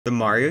The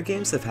Mario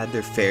games have had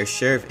their fair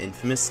share of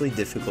infamously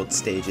difficult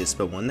stages,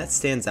 but one that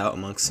stands out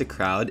amongst the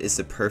crowd is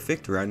the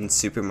Perfect Run in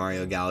Super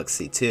Mario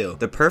Galaxy 2.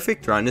 The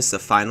Perfect Run is the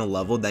final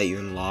level that you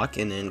unlock,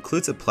 and it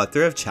includes a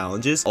plethora of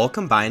challenges all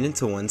combined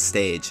into one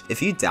stage.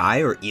 If you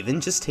die or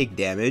even just take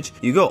damage,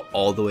 you go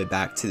all the way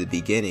back to the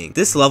beginning.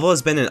 This level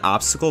has been an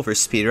obstacle for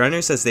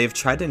speedrunners as they have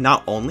tried to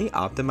not only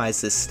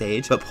optimize this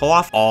stage, but pull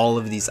off all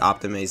of these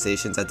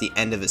optimizations at the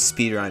end of a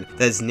speedrun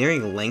that is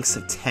nearing lengths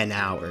of 10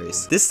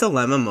 hours. This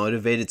dilemma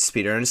motivated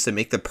speedrunners to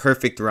make the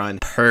Perfect Run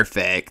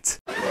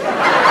perfect.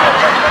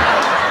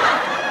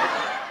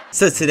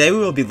 So today we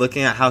will be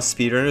looking at how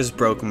speedrunners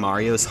broke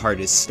Mario's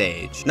hardest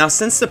stage. Now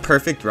since the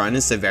Perfect Run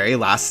is the very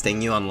last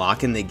thing you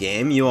unlock in the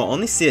game, you will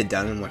only see it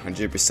done in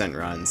 100%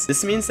 runs.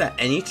 This means that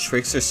any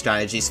tricks or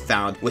strategies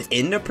found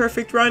within the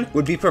Perfect Run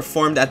would be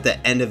performed at the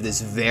end of this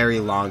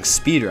very long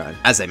speedrun,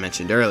 as I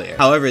mentioned earlier.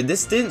 However,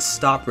 this didn't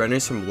stop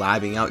runners from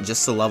labbing out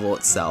just the level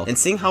itself and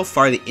seeing how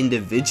far the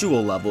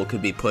individual level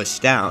could be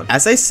pushed down.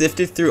 As I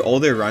sifted through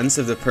older runs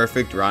of the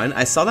Perfect Run,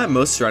 I saw that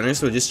most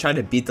runners would just try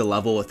to beat the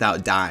level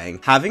without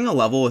dying. Having a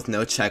level with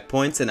no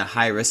checkpoints and a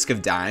high risk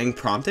of dying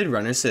prompted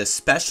runners to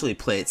especially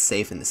play it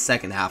safe in the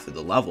second half of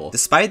the level.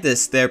 Despite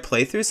this, their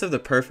playthroughs of the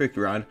Perfect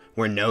Run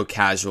were no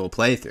casual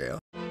playthrough.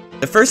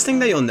 The first thing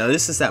that you'll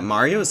notice is that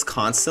Mario is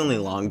constantly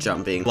long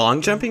jumping.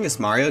 Long jumping is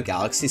Mario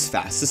Galaxy's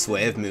fastest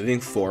way of moving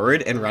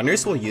forward, and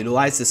runners will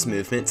utilize this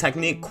movement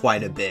technique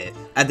quite a bit.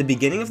 At the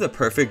beginning of the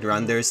Perfect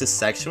Run, there is this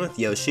section with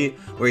Yoshi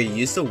where you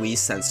use the Wii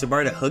sensor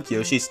bar to hook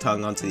Yoshi's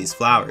tongue onto these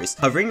flowers.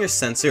 Hovering your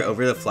sensor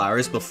over the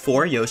flowers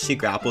before Yoshi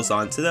grapples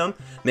onto them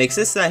makes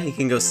it so that he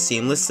can go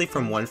seamlessly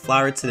from one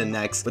flower to the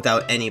next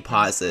without any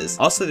pauses.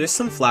 Also, there's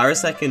some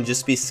flowers that can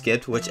just be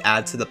skipped, which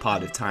add to the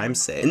pot of time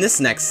save. In this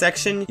next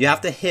section, you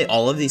have to hit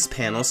all of these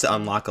panels to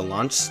unlock a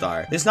launch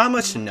star. There's not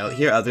much to note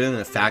here other than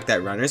the fact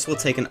that runners will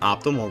take an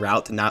optimal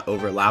route to not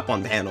overlap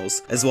on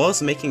panels, as well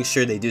as making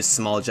sure they do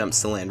small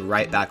jumps to land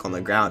right back on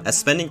the ground, as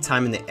spending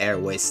time in the air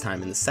wastes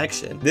time in the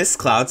section. This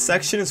cloud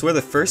section is where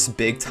the first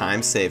big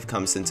time save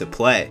comes into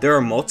play. There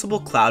are multiple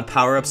cloud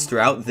power-ups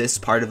throughout this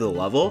part of the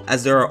level,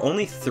 as there are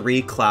only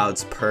 3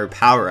 clouds per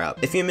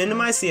power-up. If you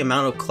minimize the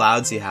amount of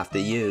clouds you have to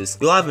use,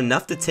 you'll have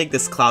enough to take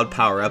this cloud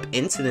power-up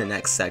into the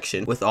next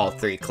section with all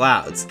 3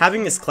 clouds.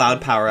 Having this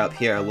cloud power-up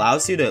here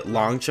allows you to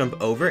long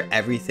jump over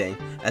everything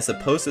as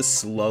opposed to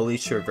slowly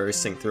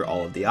traversing through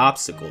all of the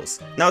obstacles.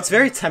 Now it's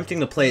very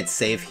tempting to play it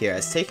safe here,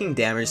 as taking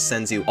damage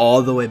sends you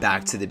all the way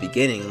back to the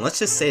beginning, and let's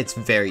just say it's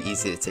very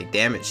easy to take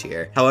damage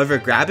here. However,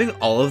 grabbing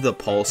all of the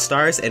pole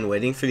stars and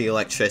waiting for the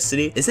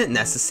electricity isn't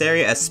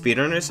necessary, as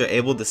speedrunners are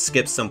able to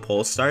skip some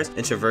pole stars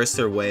and traverse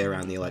their way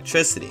around the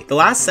electricity. The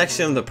last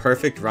section of the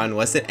Perfect Run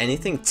wasn't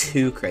anything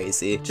too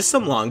crazy, just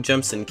some long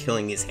jumps and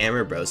killing these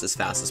hammer bros as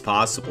fast as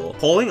possible.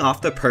 Pulling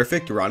off the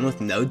Perfect Run with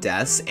no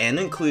deaths and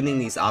including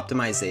these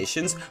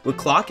optimizations would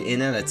clock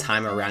in at a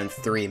time around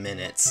 3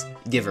 minutes,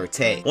 give or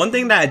take. One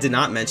thing that I did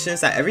not mention is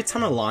that every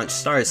time a launch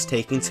star is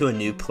taken to a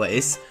new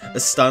place, a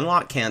stun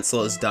lock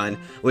cancel is done,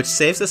 which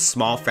saves a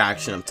small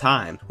fraction of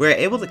time. We're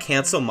able to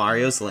cancel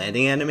Mario's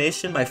landing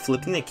animation by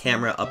flipping the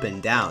camera up and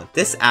down.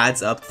 This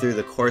adds up through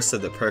the course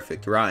of the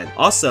Perfect Run.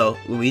 Also,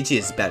 Luigi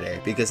is better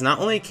because not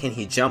only can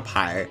he jump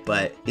higher,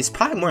 but he's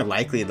probably more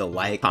likely to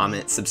like,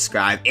 comment,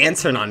 subscribe, and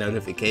turn on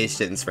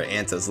notifications for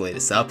Anto's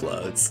latest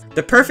uploads.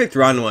 The Perfect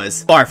Run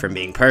was far from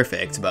being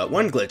perfect, but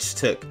one glitch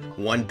took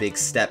one big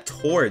step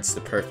towards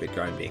the Perfect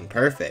Run being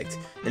perfect.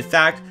 In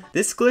fact,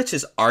 this glitch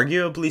is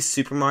arguably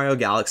Super Mario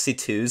Galaxy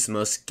 2's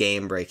most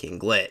game-breaking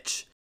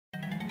glitch.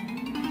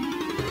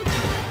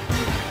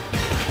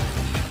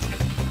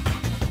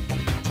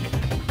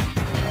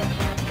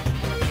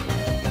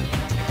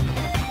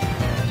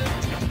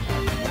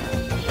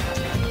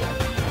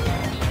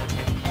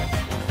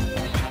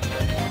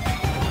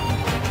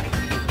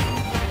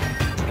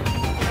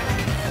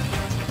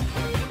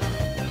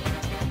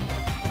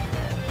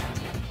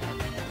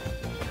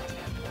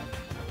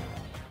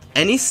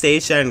 Any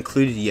stage that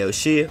included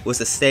Yoshi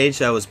was a stage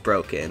that was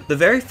broken. The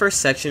very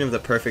first section of the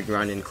Perfect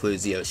Run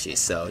includes Yoshi,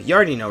 so you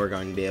already know we're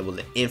going to be able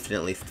to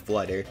infinitely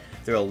flutter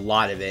through a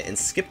lot of it and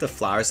skip the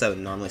flowers that would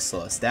normally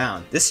slow us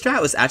down. This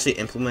strat was actually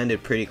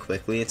implemented pretty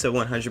quickly into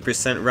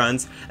 100%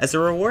 runs, as the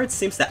reward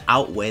seems to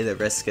outweigh the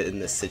risk in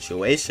this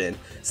situation,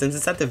 since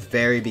it's at the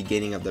very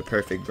beginning of the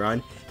Perfect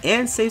Run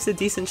and saves a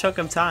decent chunk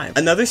of time.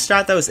 Another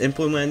strat that was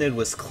implemented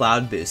was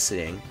cloud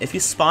boosting. If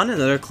you spawn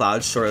another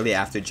cloud shortly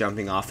after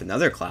jumping off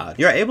another cloud,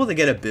 you're able to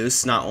get a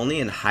boost not only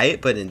in height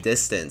but in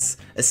distance.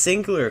 A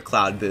singular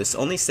cloud boost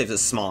only saves a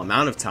small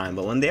amount of time,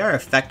 but when they are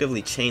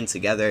effectively chained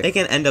together, they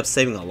can end up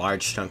saving a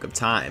large chunk of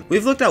time.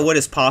 We've looked at what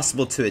is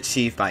possible to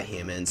achieve by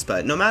humans,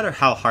 but no matter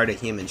how hard a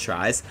human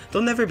tries,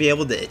 they'll never be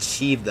able to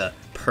achieve the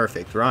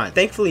perfect run.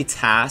 Thankfully,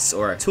 tasks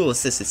or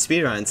tool-assisted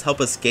speedruns help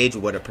us gauge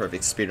what a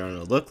perfect speedrun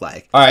would look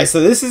like. Alright, so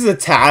this is a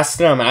task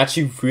that I'm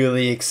actually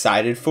really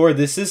excited for.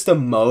 This is the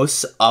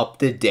most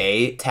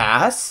up-to-date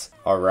task.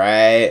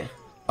 Alright.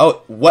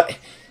 Oh, what?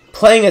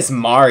 Playing as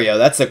Mario,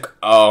 that's a...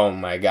 Oh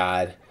my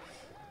god.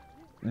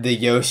 The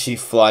Yoshi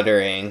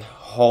fluttering.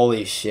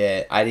 Holy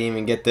shit. I didn't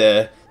even get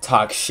to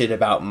talk shit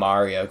about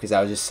Mario because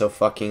I was just so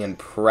fucking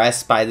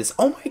impressed by this.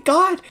 Oh my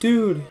god,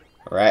 dude.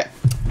 Alright.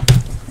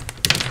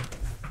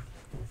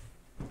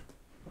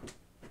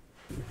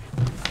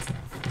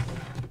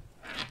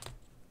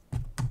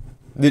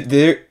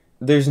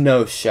 There's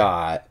no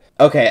shot.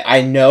 Okay,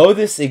 I know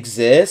this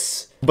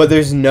exists, but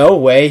there's no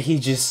way he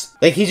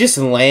just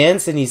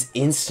lands and he's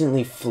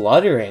instantly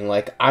fluttering.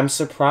 Like, I'm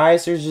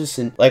surprised there's just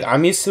like,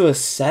 I'm used to a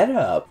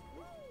setup.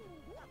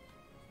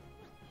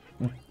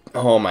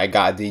 Oh my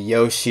god, the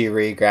Yoshi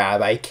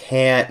regrab. I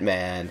can't,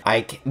 man.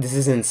 This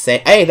is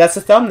insane. Hey, that's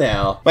a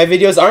thumbnail. My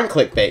videos aren't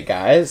clickbait,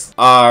 guys.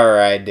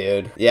 Alright,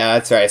 dude. Yeah,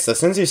 that's right. So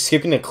since you're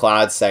skipping the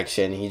cloud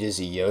section, he just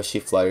Yoshi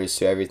flutters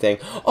to everything.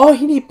 Oh,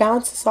 he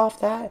bounces off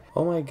that.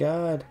 Oh my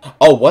god.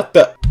 Oh, what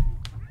the?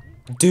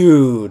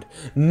 Dude,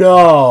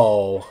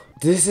 no.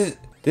 This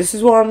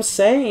is what I'm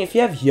saying. If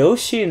you have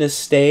Yoshi in a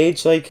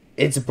stage, like,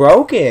 it's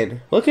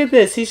broken. Look at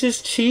this. He's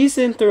just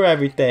cheesing through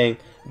everything.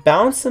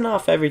 Bouncing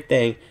off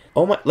everything.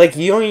 Oh my, like,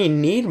 you don't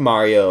even need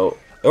Mario,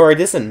 or it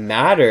doesn't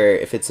matter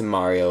if it's a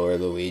Mario or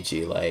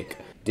Luigi, like,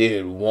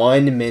 dude,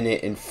 1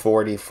 minute and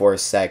 44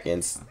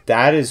 seconds,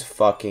 that is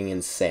fucking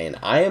insane.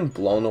 I am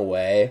blown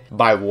away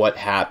by what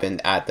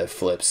happened at the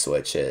flip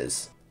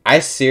switches.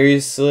 I'm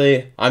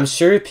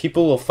sure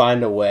people will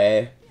find a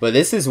way, but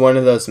this is one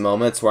of those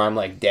moments where I'm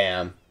like,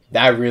 damn,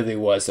 that really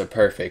was a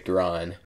perfect run.